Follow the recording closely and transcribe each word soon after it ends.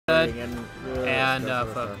And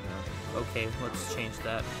okay, let's change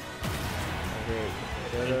that.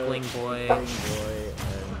 Okay, Inkling boy, and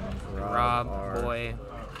R.O.B boy.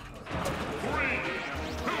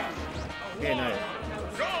 Okay, nice.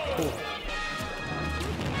 Cool.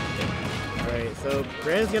 Alright, so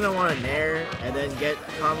Brandon's gonna want to nair and then get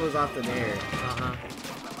combos off the nair.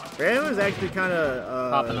 Brandon was actually kind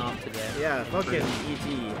of popping off today. Yeah, fucking ET.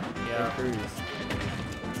 Yeah. Cruise.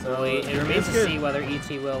 So well, it remains to see whether ET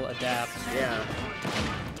will adapt. Yeah.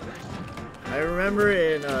 I remember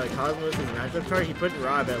in Cosmos' matchup chart, he put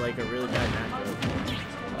R.O.B at like a really bad matchup.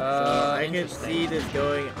 So I can see this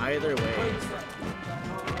going either way.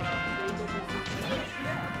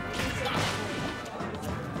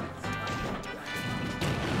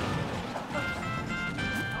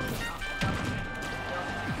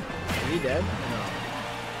 Is he dead? No.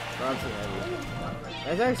 R.O.B's heavy.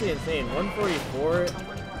 That's actually insane. 144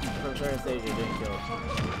 from certain stage, you didn't kill.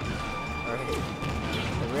 Alright.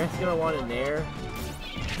 The Rant's gonna want a nair.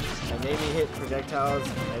 And maybe hit projectiles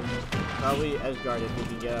and probably edge guard if he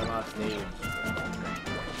can get him off stage.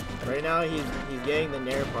 Right now he's getting the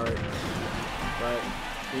nair part, but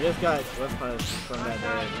he just got whip punished from that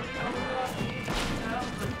nair.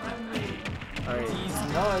 Alright. He's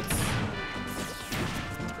nuts.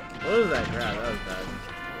 What was that grab? That was bad.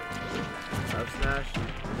 Up smash?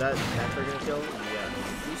 Is that Nashville gonna kill? Yeah.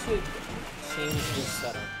 We should change this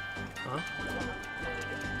setup. Huh?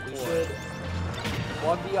 We should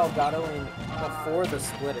plug the Elgato in before the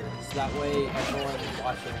splitters. That way everyone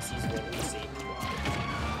watching sees what we see.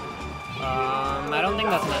 I don't think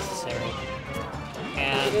that's necessary.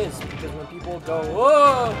 And it is, because when people go,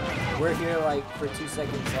 whoa! We're here like for 2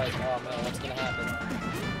 seconds like, oh man, what's gonna happen?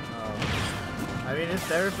 I mean, it's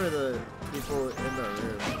better for the people in the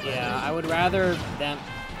room. Yeah, I'd rather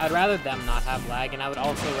them not have lag, and I would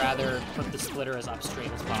also rather put the splitter as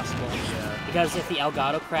upstream as possible. Yeah. Because if the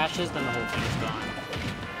Elgato crashes, then the whole thing is gone.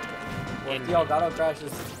 Well, if the Elgato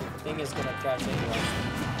crashes, the thing is gonna crash anyway.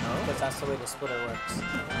 Oh? Because that's the way the splitter works. Oh,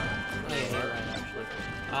 yeah, you're right, actually.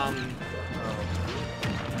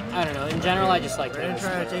 I don't know. In general, I just like. We're gonna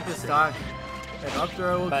try to take the stock. An up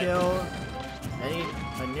throw will kill.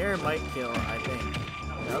 A nair might kill, I think.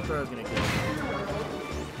 The up throw is gonna kill.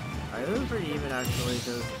 Alright, this is pretty even actually,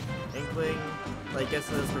 because Inkling gets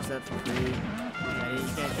to this percent for free, and he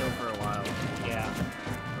can't kill for a while. Yeah.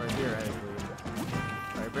 Or theoretically.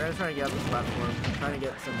 Alright, Brandon's trying to get up the platform, trying to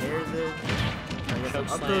get some nairs in, trying to get some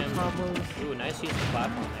up throw combos. Ooh, nice use of the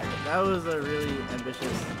platform there. That was a really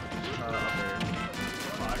ambitious up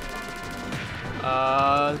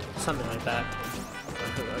air. Something like that.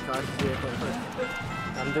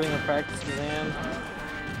 I'm doing a practice exam.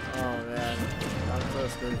 Oh man, I'm so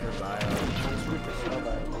screwed for bio. I'm screwed for snow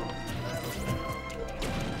bio.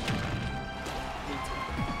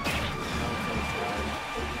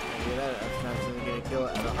 Yeah, that F-Smash isn't gonna kill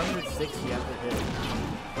it. At 160 you have to hit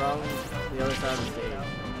from the other side of the stage.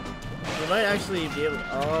 You might actually be able to,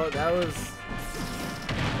 oh, that was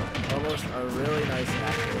almost a really nice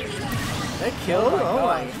smash. That killed? Oh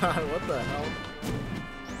my god, what the hell?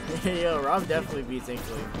 Yo, R.O.B definitely beats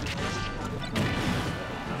Inkling.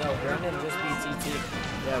 No, Brandon just beats ET.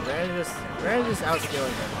 Yeah, Brandon just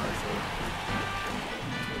outscaling him, honestly.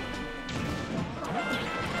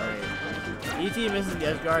 Alright. ET misses the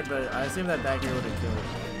edge guard, but I assume that back air would have killed.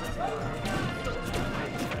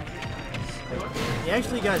 He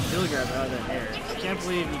actually got shield grab out of that air. I can't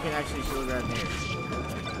believe you can actually shield grab air.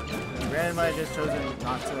 Brandon might have just chosen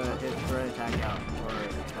not to hit for an attack out, or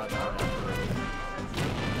not out afterwards.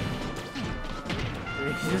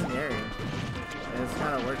 He's just airing, and it's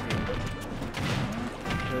kind of working.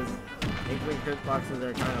 Because Inkling crit boxes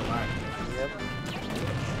are kind of whack. Yep.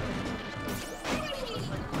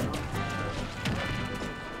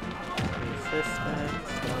 Resistance.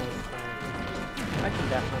 I can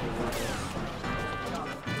definitely do this.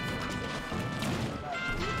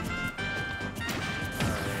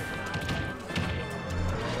 Alright.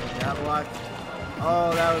 Grab block. Oh,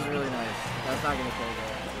 that was really nice. That's not gonna kill though.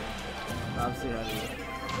 Obviously heavy.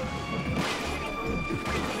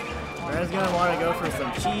 Brandon's gonna want to go for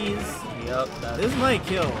some cheese. Yep. This might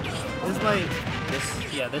kill. This is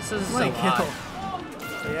might a lot. kill.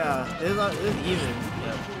 Yeah, this is even.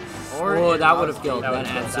 Yep. Oh, that would have killed. That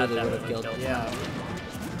absolutely would have definitely killed. Yeah.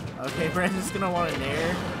 Okay, Brandon's gonna want a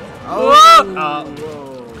nair. Oh! Whoa!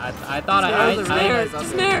 I thought I nair.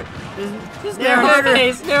 Just nair. Just nair harder.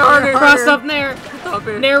 Nair harder. Cross up nair.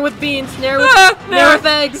 Nair with beans. Nair with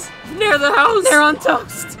eggs. Nair the house. Nair on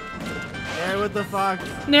toast. Nair with the fox.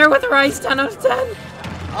 Nair with rice. 10 out of 10.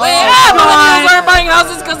 Oh, yeah, millennials aren't buying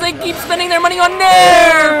houses because they keep spending their money on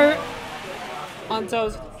Nair. On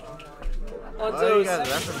toast. On What are you toast. guys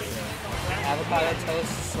referencing? Avocado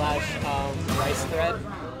toast slash rice thread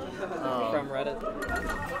Oh. from Reddit.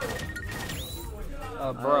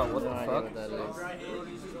 I Bro, have what no the idea fuck? what that is.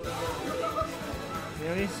 You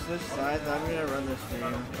know, we switch sides. I'm gonna run this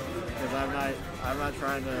stream because I'm not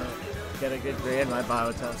trying to get a good grade in my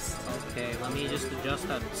bio test. Okay, let me just adjust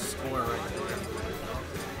that score right there.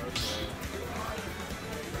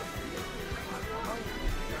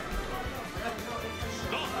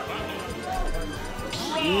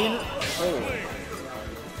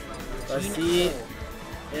 Let's see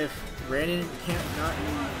if Brandon can't not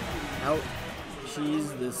out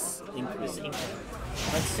cheese this Inkling.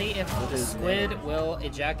 Let's see if the squid will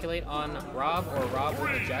ejaculate on Rob or Rob will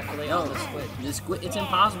ejaculate on the squid. The squid. It's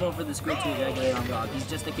impossible for the squid to ejaculate on Rob. He's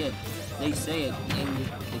just a kid. They say it in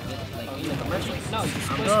the commercials. No, the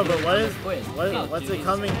squid. No, but what is squid? what's it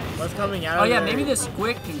coming? What's coming out? Oh of yeah, there? maybe the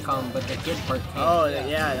squid can come, but the kid part can't. Oh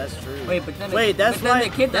yeah, that's true. Wait, but then that's but then why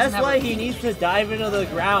the kid doesn't that's have why a- he needs to dive into the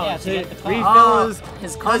ground Yeah, to to get the cum. refill his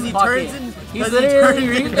because cum he bucket. turns in. He's 'cause he literally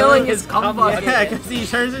turns into refilling his cum bucket. Yeah, because he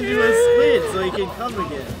turns into a squid so he can come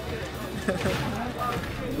again.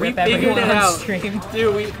 We Rip figured everyone it on out. stream.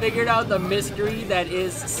 Dude, we figured out the mystery that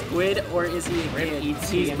is squid or is he a kid?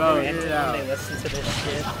 He's both. Figured it out. They listen to this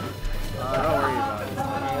shit. Don't worry about it.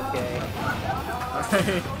 Okay.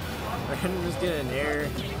 Alright. Brandon just get an air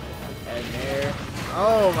and an air.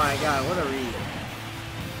 Oh my god, what a read.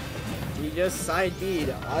 He just side B'd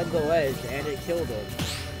on the ledge and it killed him.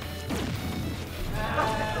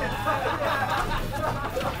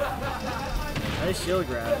 Nice shield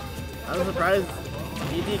grab. I was surprised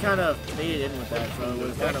DD kind of faded in with that, so it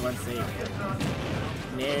was kind of unsafe.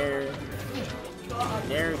 Nair.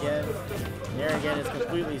 Nair again. Nair again is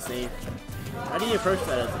completely safe. How do you approach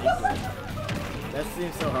that as Inkling? That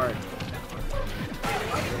seems so hard.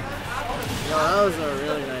 No, that was a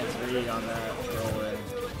really nice read on that roll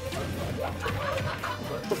in.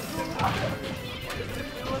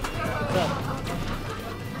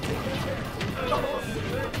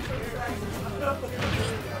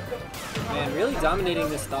 Man, really dominating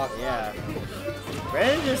this stock. Yeah.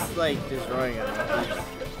 Brandon just like destroying him with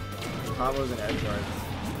his combos and edge guards.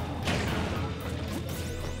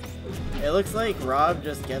 It looks like Rob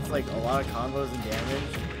just gets like a lot of combos and damage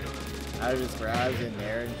out of his grabs and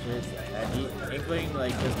nair and shit. And Inkling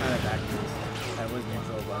like just kind of backwards and was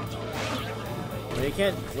neutral a bunch. But he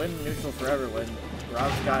can't win neutral forever when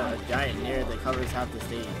Rob's got a giant nair that covers half the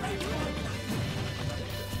stage.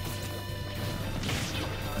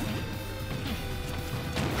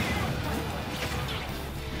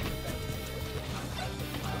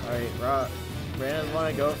 Alright, Brandon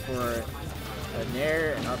want to go for a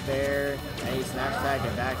nair, an up air, any snap attack,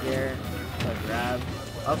 and back air, a grab.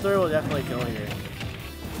 Up throw will definitely kill here.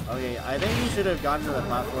 Okay, I think he should have gone to the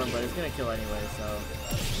platform, but it's going to kill anyway, so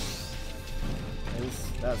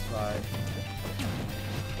that's fine.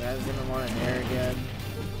 Brandon's going to want a nair again.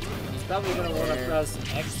 He's probably gonna want to press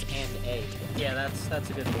X and A. Yeah, that's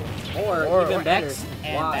a good move. Or even better, X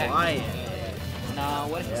and Y. back. Y. Nah,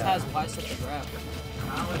 what if he Yeah. has Y set to grab?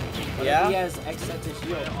 What Yeah? if he has X set to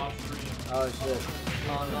shield? Oh shit.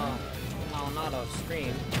 Oh no. No, not off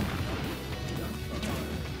screen.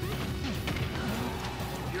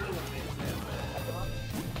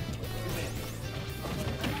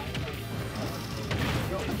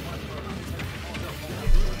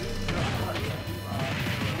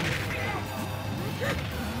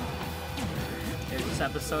 There's this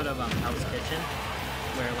episode of Hell's Kitchen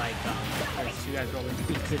where like there's two guys rolling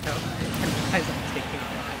pizza dough and the guy's like taking a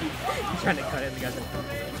knife, he's trying to cut it and the guy's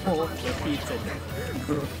like pull the pizza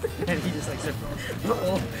and he just like said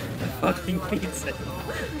roll the fucking pizza.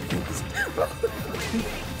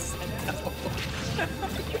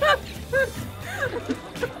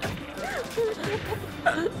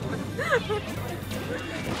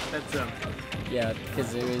 That's Yeah,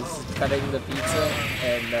 because it was cutting the pizza,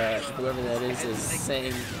 and whoever that is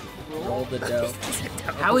saying, roll the dough.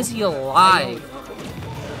 How is he alive?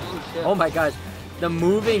 Oh my gosh, the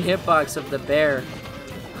moving hitbox of the bear.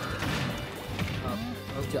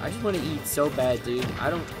 Dude, I just want to eat so bad, dude.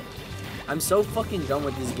 I'm so fucking done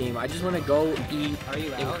with this game. I just want to go eat Are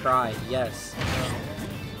you and out? cry. Yes.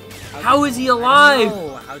 How is he alive?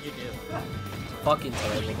 Oh, how'd you do? Fucking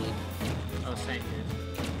terrible, dude. Oh, same dude.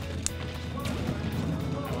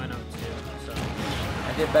 I went up too, so.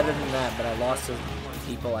 I did better than that, but I lost to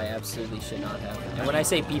people I absolutely should not have. And when I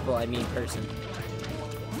say people, I mean person.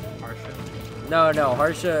 Harsha. No,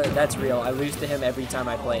 Harsha, that's real. I lose to him every time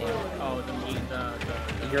I play him. Oh,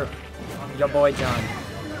 the Your boy John.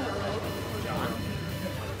 John.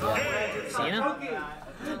 Cena?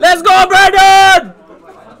 Let's go, Brandon!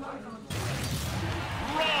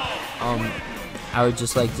 I would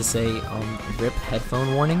just like to say, rip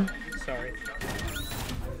headphone warning. Sorry.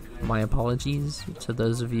 My apologies to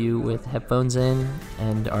those of you with headphones in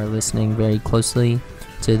and are listening very closely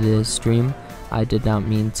to the stream. I did not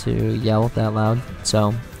mean to yell that loud,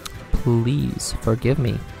 so please forgive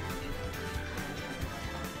me.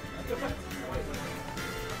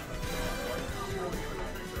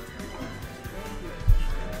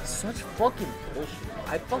 Such fucking bullshit.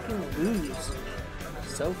 I fucking lose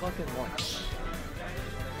so fucking much.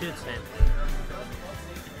 Dude, same.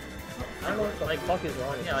 I don't know what the fuck is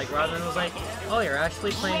wrong with Yeah, like Rodman was like, "Oh, you're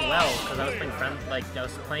actually playing well," because I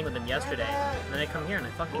was playing with him yesterday, and then I come here and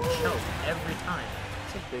I fucking choke every time.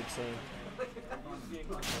 It's a big scene.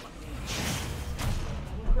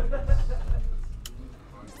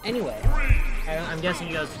 Anyway, I'm guessing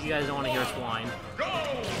you guys don't want to hear us whine.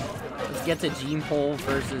 let's get to Gene Pole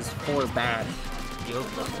versus 4 Bash. Yup.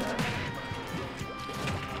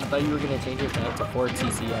 I thought you were gonna change it back to 4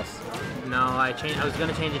 TCS. No, I was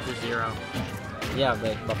gonna change it to 0. Yeah,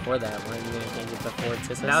 but before that, weren't you gonna change it to 4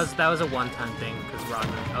 TCS? That was a one-time thing because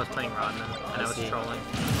I was playing Rodman and I was trolling.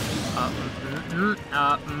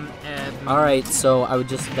 Alright, so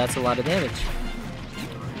that's a lot of damage.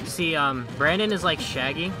 See, Brandon is like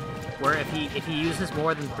Shaggy, where if he uses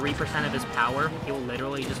more than 3% of his power, he will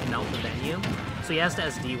literally just melt the venue. So he has to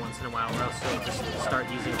SD once in a while, or else he'll just start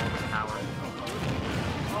using all his power.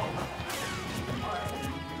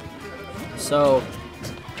 So,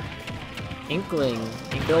 Inkling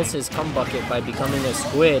fills his cum bucket by becoming a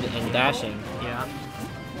squid and dashing, Yeah.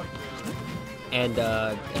 and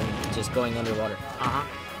just going underwater. Uh-huh.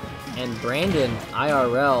 And Brandon,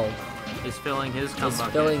 IRL, He's filling his cum is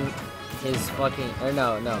bucket. filling his fucking... Or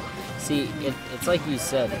no. See, it's like you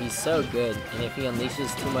said, he's so good, and if he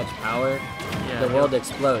unleashes too much power, Yeah, the world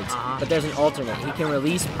explodes. Uh-huh. But there's an alternate. He can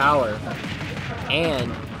release power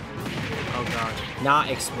and Oh god. not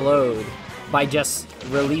explode by just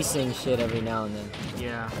releasing shit every now and then.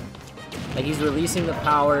 Yeah. Like he's releasing the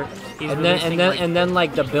power, He's and releasing, then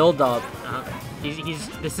like the build up.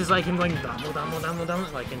 This is like him going damo,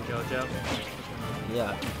 like in JoJo.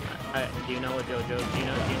 Yeah. Do you know what JoJo? Do you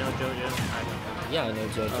know JoJo? I don't know. Yeah, I know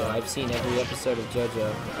JoJo. I've seen every episode of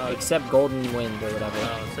JoJo except Golden Wind or whatever.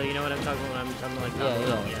 Oh, so you know what I'm talking about? I'm like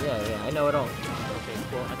Yeah. I know it all. Okay,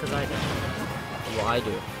 cool. Because I don't. Well, I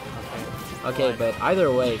do. Okay. Okay, but either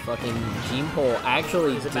way, fucking Gene Pole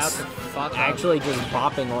actually He's about to fuck up. actually just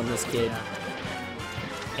bopping on this kid. Yeah.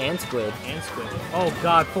 And Squid. And Squid. Oh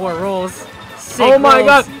god, 4 rolls. Oh my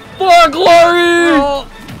god! 4 glory! Oh,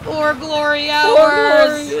 4 glory 4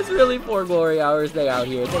 hours! glory! It's really 4 glory hours. They out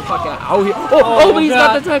here. They fucking out here. Oh, he's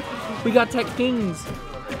got the tech. We got tech kings.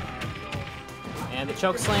 And the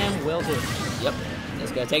choke slam will do. Yep.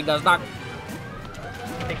 It's gonna take the stock.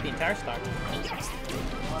 Take the entire stock.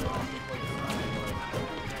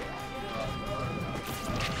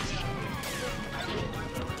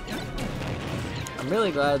 I'm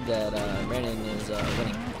really glad that Brandon is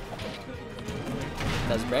winning.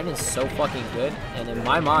 Because Brandon's so fucking good, and in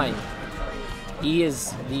my mind, he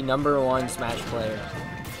is the #1 Smash player.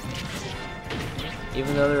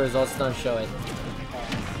 Even though the results don't show it.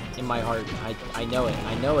 In my heart, I know it.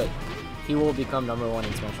 I know it. He will become #1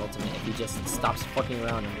 in Smash Ultimate if he just stops fucking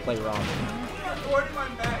around and play R.O.B.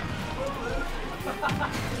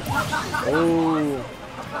 Oh.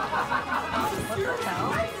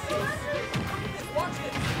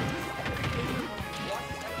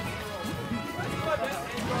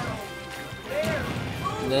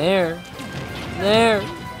 There.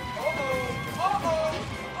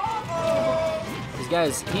 These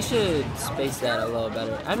guys, he should space that a little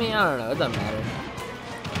better. I mean, I don't know. It doesn't matter.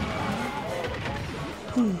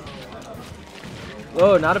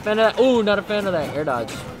 Whoa, not a fan of that. Ooh, not a fan of that air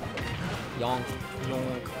dodge. Yonk.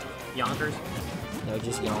 Yonkers? No,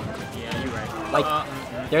 just yonk. Yeah, you're right. Like,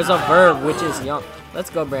 there's a verb which is yonk. Let's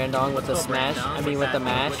go Brandon with the Let's go smash. Brandon I mean with the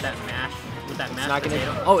mash. With that mash. With that It's mash not potato.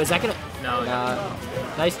 gonna. Oh, is that gonna? No.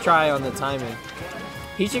 Nice try on the timing.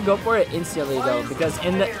 He should go for it instantly though, because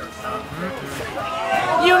in the.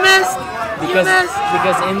 You missed. Because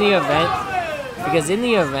in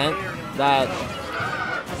the event that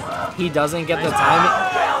he doesn't get the timing.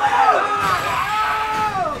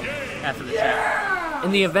 After the chat.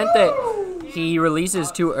 In the event that he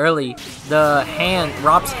releases too early,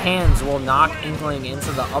 Rob's hands will knock Inkling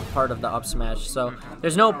into the up part of the up smash. So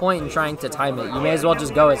there's no point in trying to time it. You may as well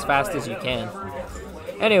just go as fast as you can.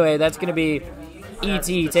 Anyway, that's gonna be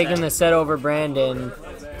ET taking the set over Brandon,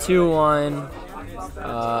 2-1.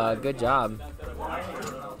 Good job.